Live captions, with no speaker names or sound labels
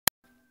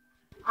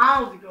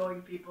How's it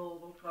going, people?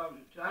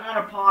 Welcome to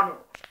another part of,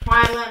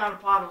 finally another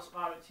part of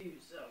Spyro 2.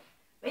 So,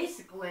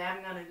 basically,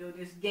 I'm gonna do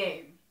this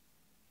game.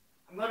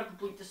 I'm gonna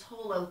complete this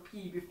whole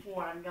LP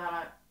before I'm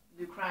gonna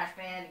do Crash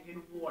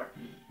Bandicoot Warp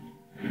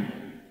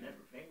and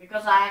everything.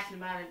 Because I actually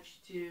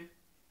managed to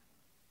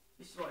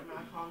destroy my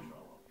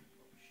control. Oh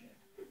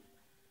shit.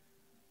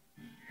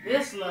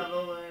 This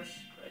level is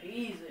pretty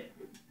easy.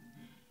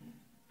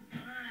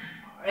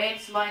 Alright,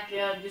 it's like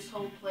this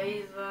whole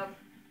place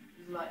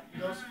is like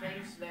those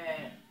things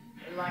that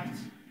they like to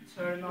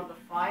turn on the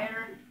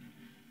fire.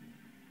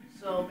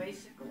 So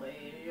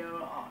basically,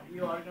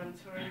 you are gonna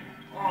turn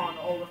on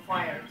all the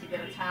fire to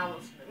get a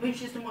talisman,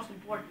 which is the most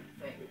important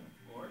thing,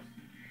 of course.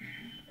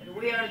 And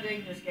we are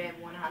doing this game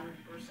 100%,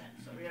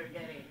 so we are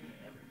getting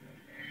everything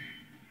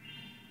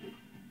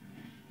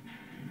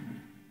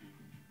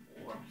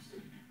there. Whoops.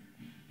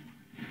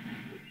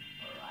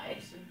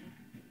 Alright, so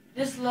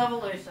this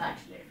level is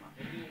actually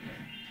fucking easy.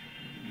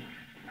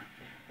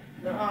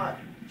 The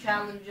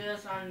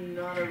challenges are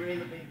not a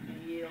really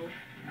big deal.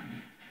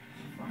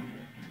 Fuck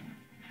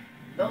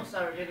it. Those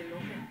are really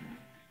nothing.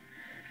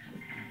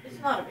 It's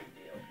not a big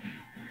deal.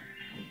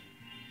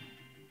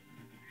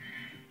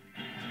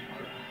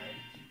 Alright.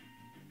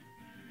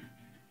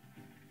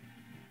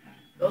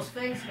 Those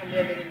things can be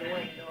a bit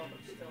annoying though,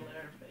 but still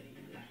they're pretty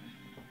easy.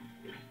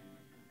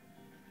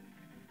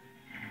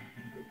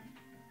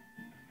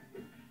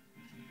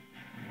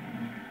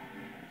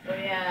 So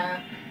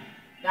yeah,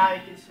 now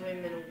you can swim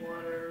in the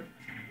water.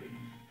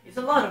 It's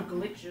a lot of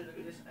glitches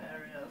in this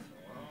area as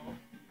well.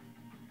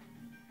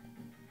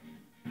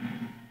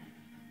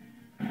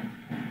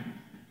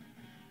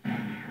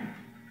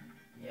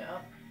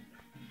 Yep.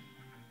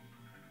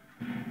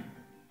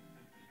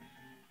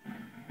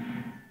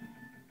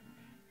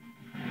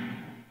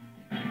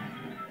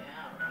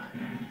 Yeah, right.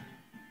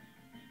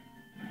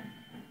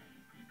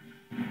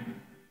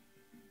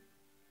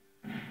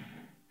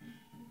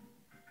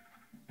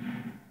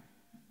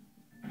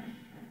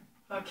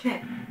 Okay.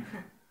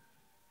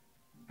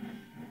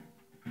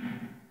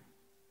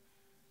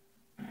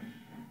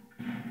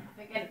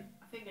 I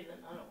figured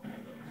another one of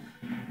those.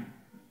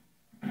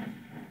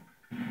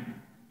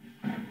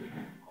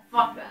 Oh,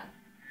 fuck that.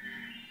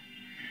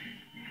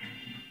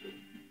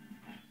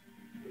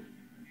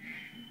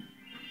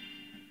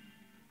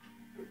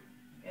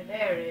 Yeah,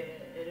 there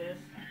it is.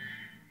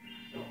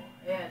 Oh,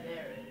 yeah,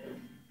 there it is.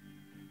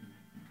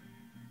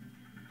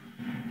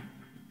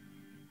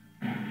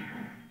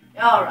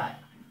 Alright.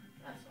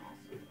 That's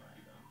awesome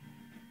right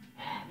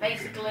now.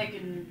 Basically, you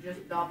can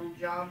just double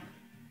jump.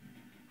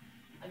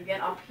 And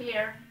get up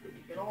here,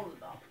 you can also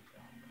double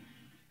jump.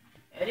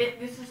 And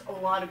this is a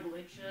lot of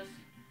glitches.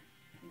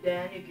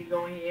 Then you can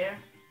go here,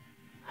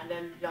 and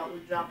then double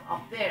jump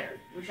up there.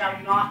 Which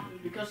I'm not,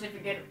 because if you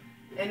get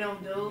any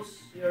of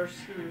those, you're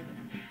screwed.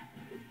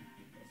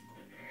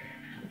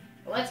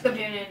 But let's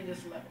continue in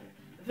this level.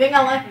 The thing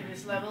I like with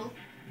this level,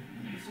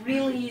 it's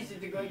really easy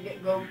to go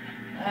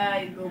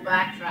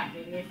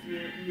backtracking if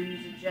you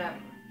lose a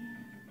gem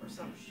or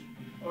some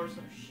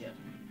shit.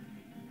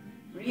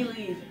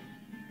 Really easy.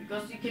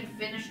 Because you can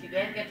finish the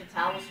game, get the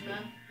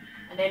talisman,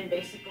 and then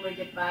basically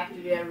get back to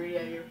the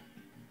area you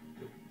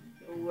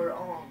were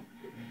on.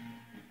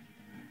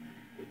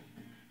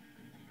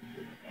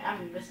 Okay, I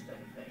haven't missed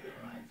anything,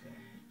 alright, so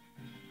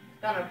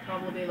it's gonna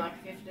probably be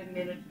like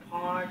 15-minute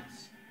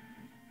parts.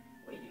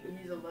 Wait,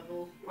 easy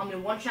level. I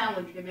mean, one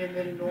challenge can be a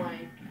bit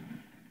annoying.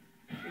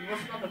 It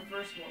was not the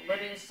first one, but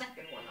in the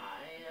second one,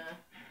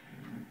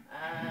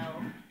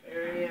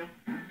 area.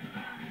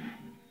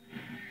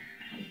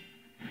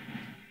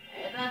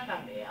 That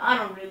can be. I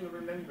don't really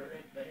remember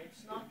it, but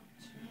it's not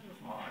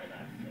too hard,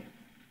 I think.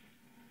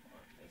 Or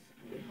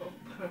basically hope.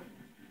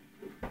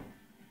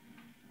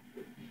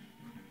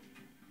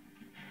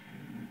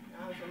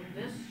 Now some of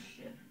this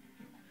shit.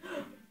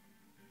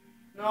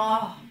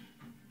 No.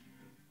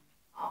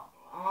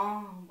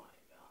 Oh my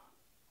god.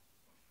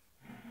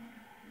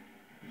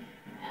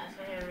 Yeah,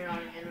 so here we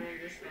are again. We're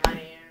just right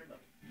here, but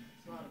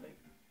it's not a big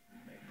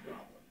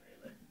problem,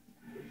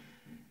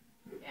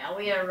 really. Yeah,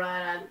 we are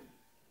right at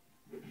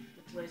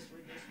place we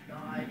just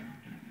died.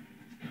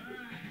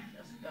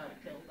 Just gotta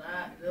kill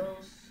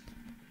those.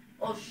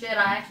 Oh shit,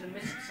 I actually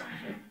missed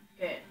something.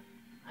 Okay,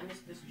 I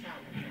missed this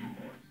challenge,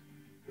 of course.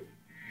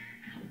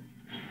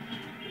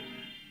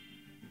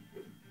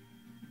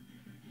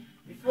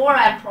 Before I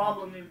had a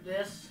problem with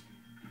this.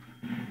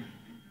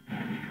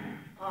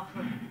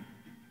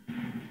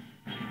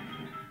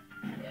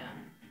 Yeah,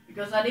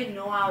 because I didn't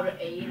know how to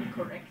aim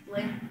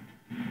correctly.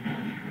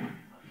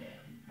 Okay.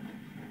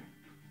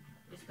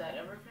 Is that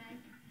everything?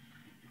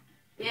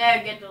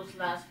 Yeah, get those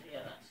last.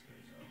 Yeah, that's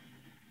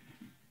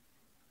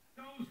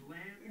true.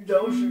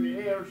 Those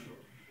layers.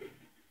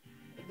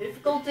 The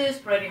difficulty is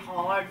pretty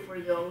hard for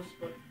those,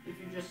 but if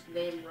you just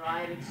name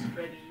right, it's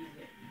pretty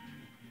easy.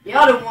 The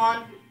other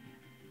one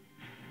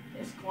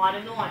is quite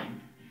annoying.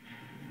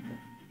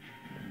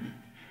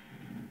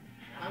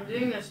 I'm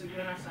doing this as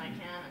good as I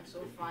can and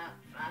so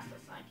fast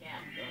as I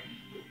can, but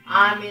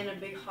I'm in a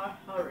big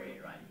hurry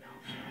right now.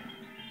 So.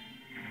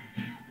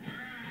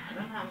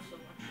 don't have so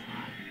much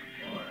time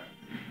for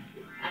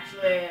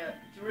actually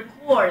to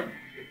record.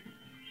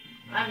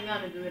 I'm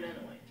gonna do it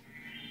anyway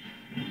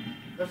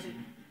because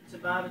it's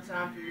about the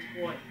time to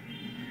record.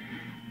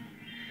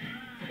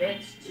 Today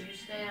it's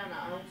Tuesday and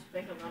I don't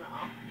think I'm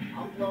gonna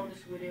upload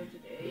this video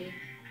today.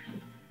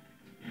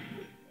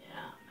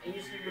 Yeah, I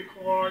usually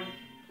record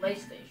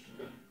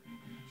PlayStation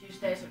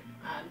Tuesdays and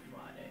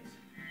Fridays.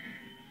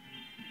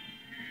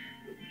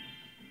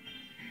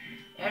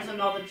 There's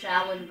another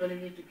challenge, but I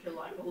need to kill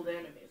like all the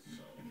enemies,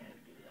 so I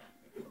can't do that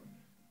before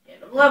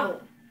get a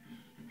level.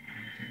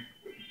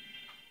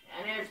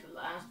 And here's the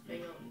last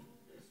thing on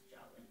this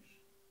challenge.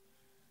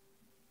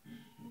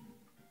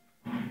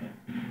 Okay.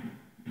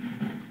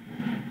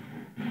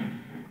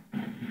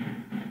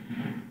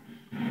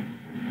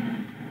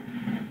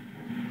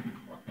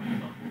 What the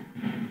fuck?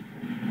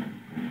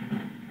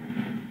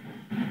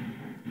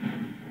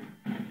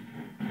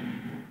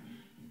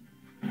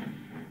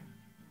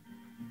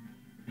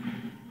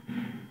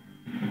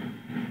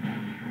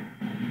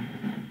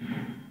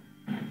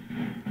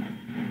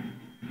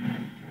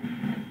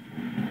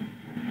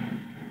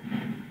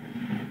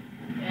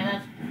 Yeah,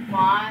 that's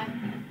 5.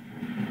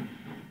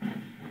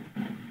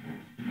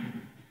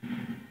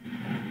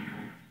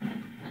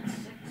 That's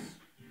 6.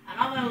 And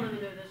I'm gonna do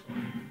this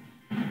one.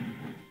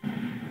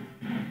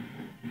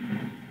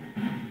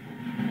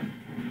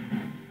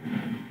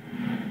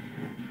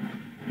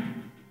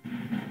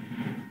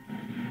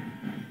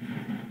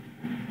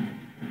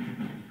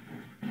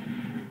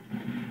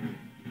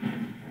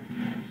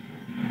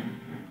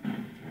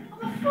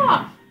 What the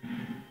fuck?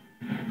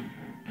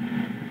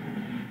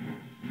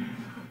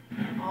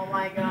 Oh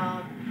my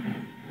god.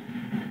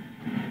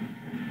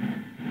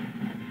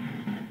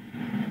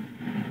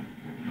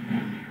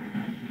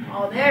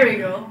 Oh, there we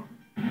go.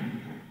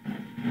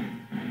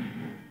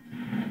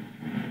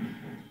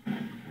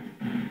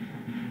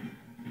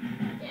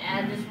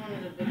 Yeah, this one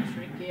is a bit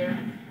trickier.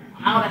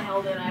 How the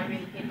hell did I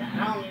really hit that?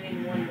 I only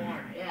need one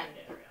more. Yeah,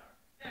 there we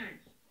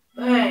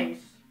are.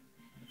 Thanks.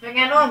 The thing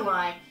I don't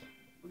like,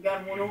 we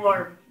got one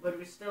orb, but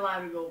we still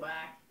have to go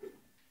back.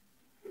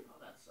 Oh,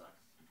 that sucks.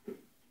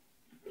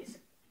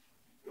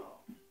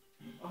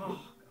 Oh,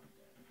 god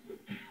damn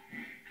it.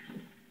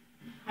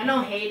 I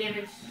know Hayden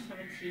in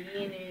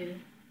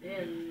 17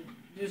 didn't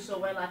do so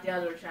well at the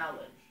other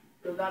challenge.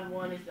 So that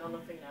one is the only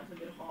thing that's a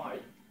bit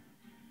hard.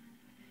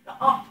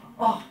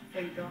 Oh,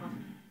 thank god.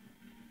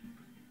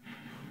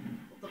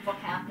 What the fuck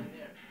happened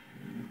there?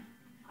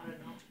 I don't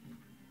know.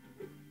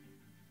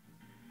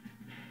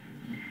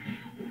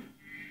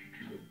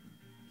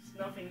 There's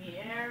nothing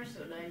here, so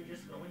then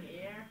just go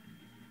here.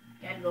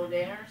 Can't go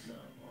there, so...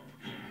 Oh,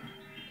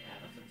 yeah,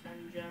 that's a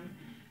 10 gem.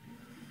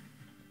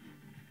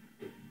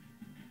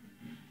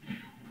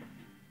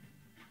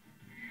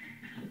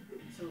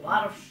 There's a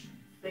lot of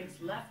things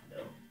left,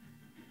 though.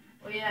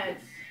 Oh yeah,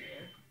 it's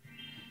here.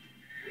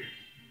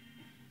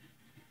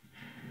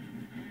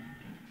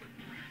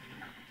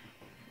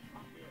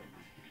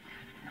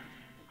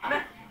 How the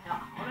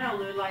hell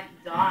do you like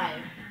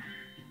die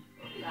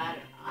from that?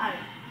 I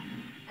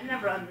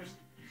never understood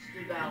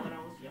that when I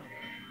was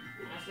younger.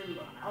 And I still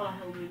don't. How the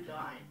hell do you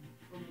die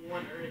from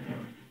water in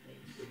your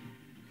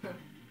face?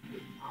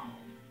 Oh.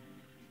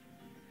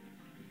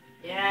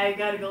 Yeah, you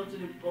gotta go to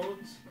the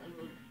boat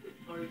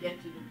or get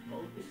to the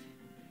boat.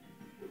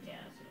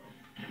 Yeah, so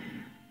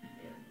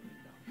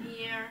down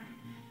here.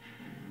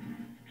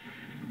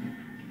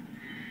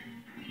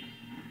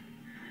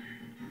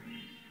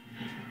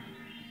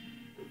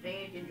 I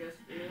think you can just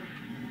do.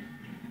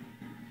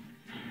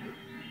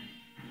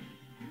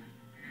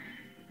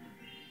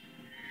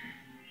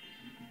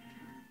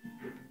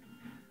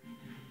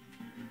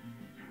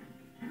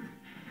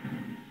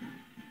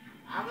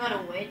 I'm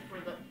gonna wait for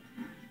the.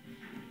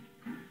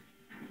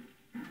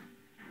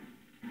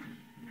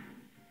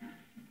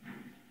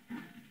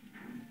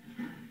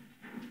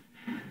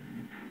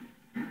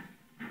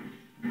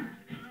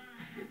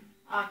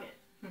 Okay.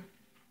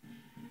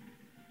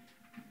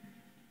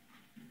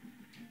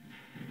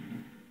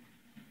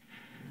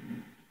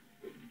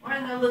 Where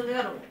the hell is the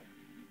other one?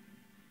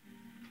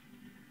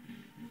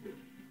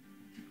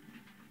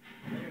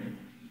 There it is.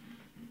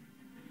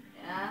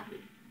 Yeah.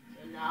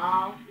 So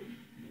now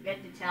you get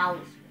the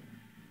talisman.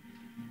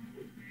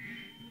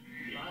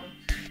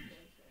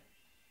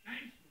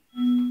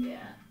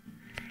 Yeah.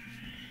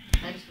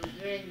 Thanks for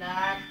doing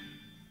that.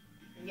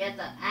 You get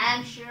the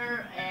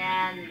answer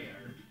and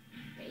you're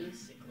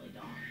basically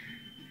done.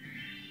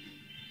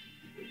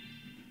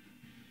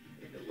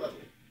 With the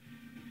level.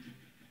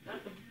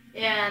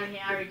 Yeah, and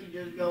here you can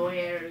just go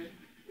here,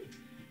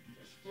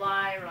 just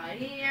fly right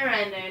here,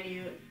 and then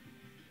you go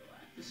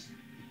at this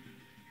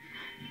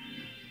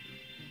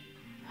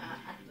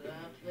at the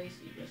place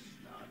you just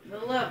started the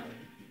level.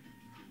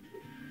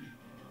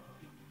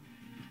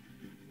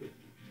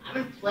 I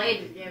haven't played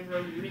this game for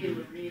a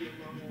really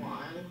long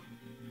while,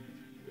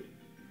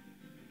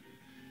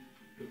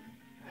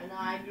 and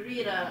I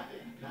agree that I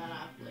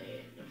doesn't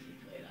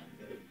play that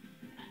good.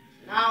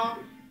 So now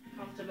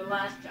comes to the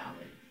last challenge.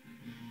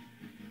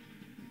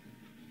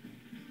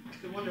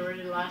 to wonder where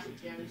the last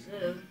gems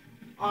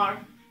are.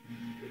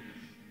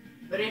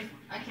 But if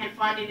I can't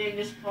find it in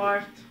this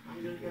part,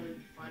 I'm just gonna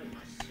find it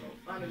myself.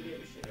 I don't give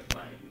a shit if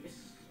I miss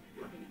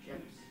some fucking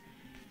gems.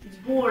 It's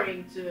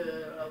boring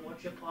to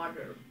watch a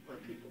partner when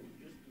people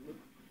just look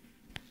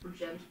for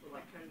gems for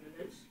like 10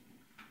 minutes.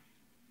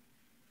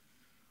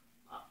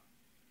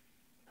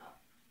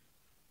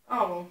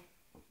 Oh well.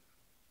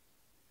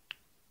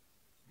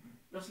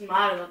 Doesn't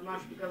matter that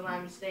much because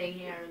I'm staying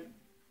here and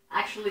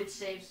actually it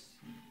saves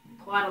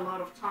quite a lot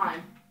of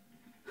time.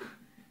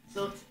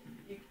 So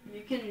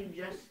you can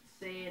just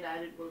say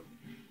that it was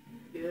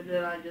good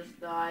that I just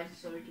died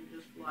so we can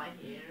just fly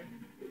here.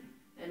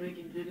 And we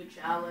can do the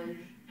challenge.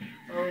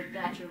 So it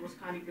actually was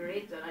kind of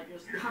great that I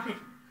just died.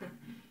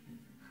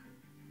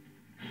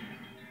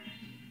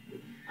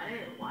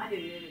 Why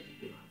didn't even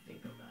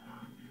think of that?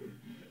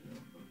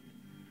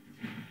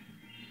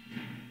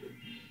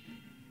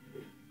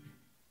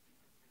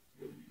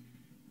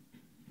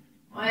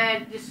 Oh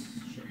yeah, this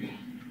shit.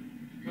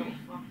 No,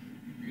 fuck.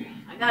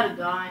 I gotta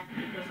die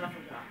because I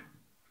forgot.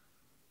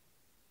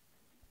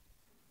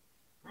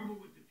 Trouble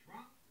with the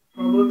trolley?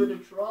 Trouble with the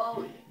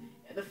trolley.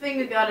 Yeah, the thing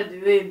you gotta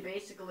do is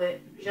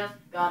basically just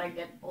gotta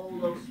get all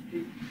those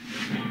people.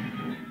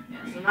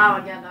 Yeah, so now I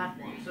got that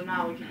one. So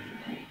now we can do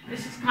that.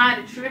 This is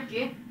kind of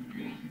tricky.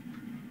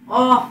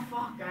 Oh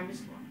fuck, I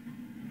missed one.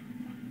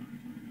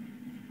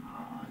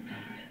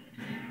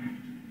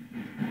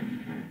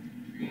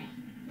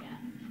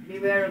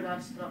 Beware of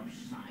that stop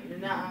sign.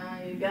 And now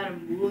you gotta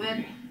move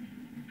it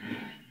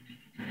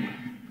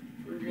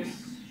through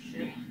this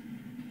shit.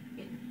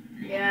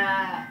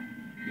 Yeah.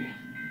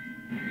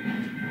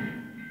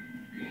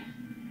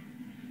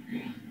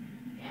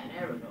 Yeah,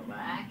 there we go,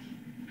 back.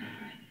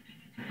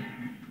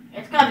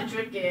 It's kind of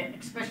tricky,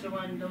 especially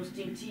when those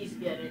TNTs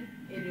get it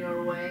in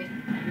your way.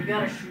 You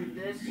gotta shoot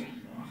this.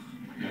 Oh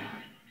my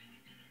god.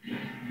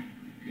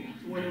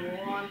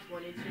 21,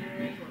 22,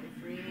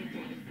 23,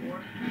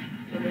 24,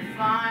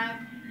 25,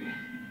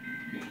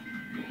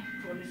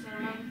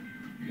 27.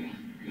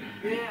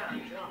 Yeah,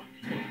 jump.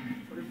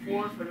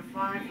 44,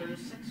 45,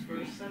 46,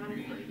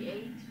 47,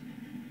 48.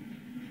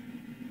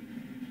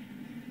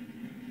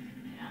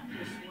 Yeah,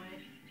 this way.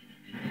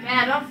 Yeah,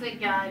 I don't think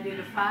I did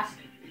the fast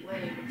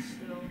way, but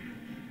still.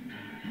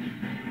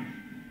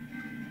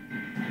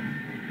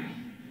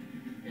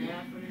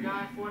 Yeah,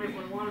 49, 40,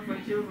 41,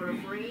 42,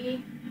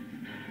 43.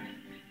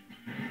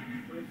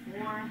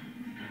 44.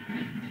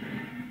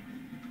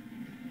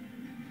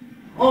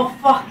 Oh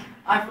fuck!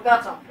 I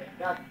forgot something.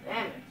 God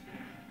damn it.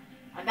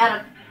 I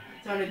gotta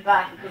turn it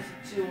back because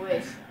it's 2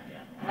 ways.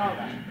 Oh,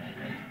 that's bad.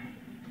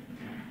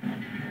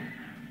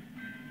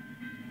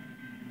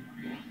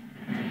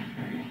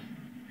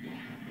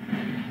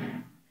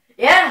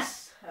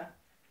 Yes!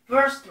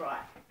 First try.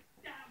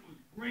 That was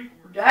great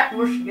work. That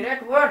was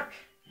great work.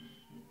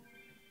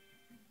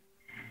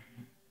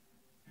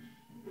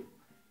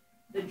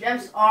 The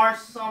gems are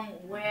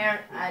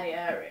somewhere at the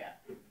area.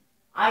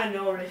 I don't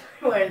know really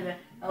where the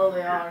hell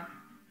they are.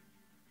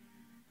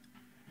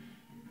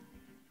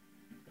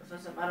 Because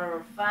as a matter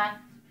of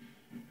fact,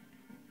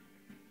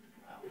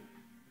 well,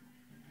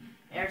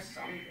 there's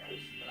some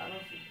gems, but I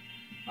don't think.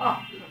 Oh!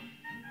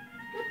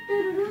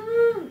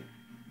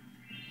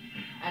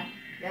 And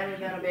then we're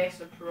gonna be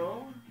extra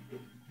pro.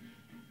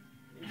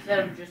 Instead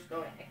of just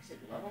going exit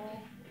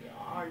level, we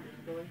are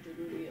just going to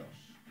do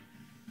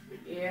this.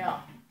 Yeah.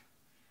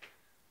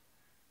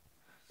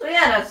 So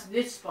yeah, that's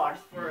this part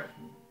for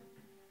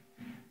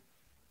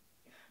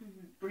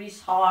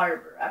Breeze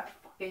Harbour. I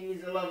fucking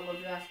easy level if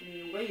you ask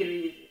me, way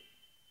easy.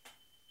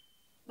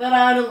 But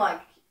I don't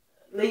like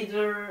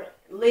later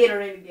in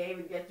the game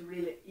it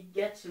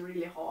gets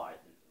really hard,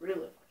 really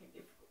fucking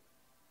difficult.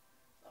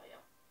 So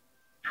yeah,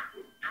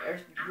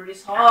 there's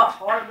Breeze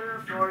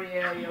Harbour for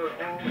your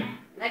own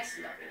next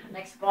level.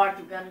 Next part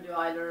you're gonna do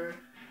either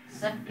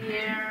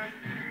Sapphire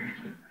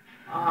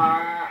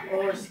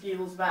or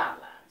Skills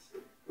Badlands.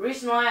 The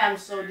reason why I'm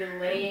so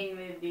delaying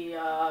with the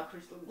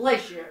Crystal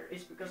Glacier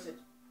is because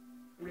it's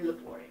really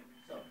boring.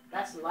 So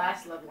that's the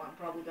last level I'm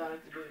probably going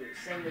to do.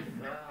 Same with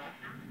what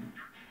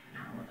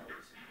else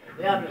is it called?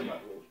 The other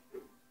level.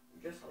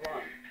 Just a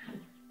lot.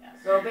 Yeah.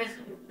 So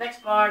basically,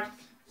 next part,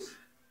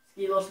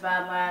 Skilos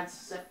Badlands,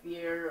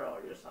 Sapphire,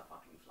 or just a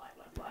fucking fly. I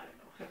don't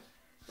know.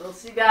 So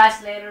see you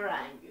guys later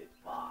and good.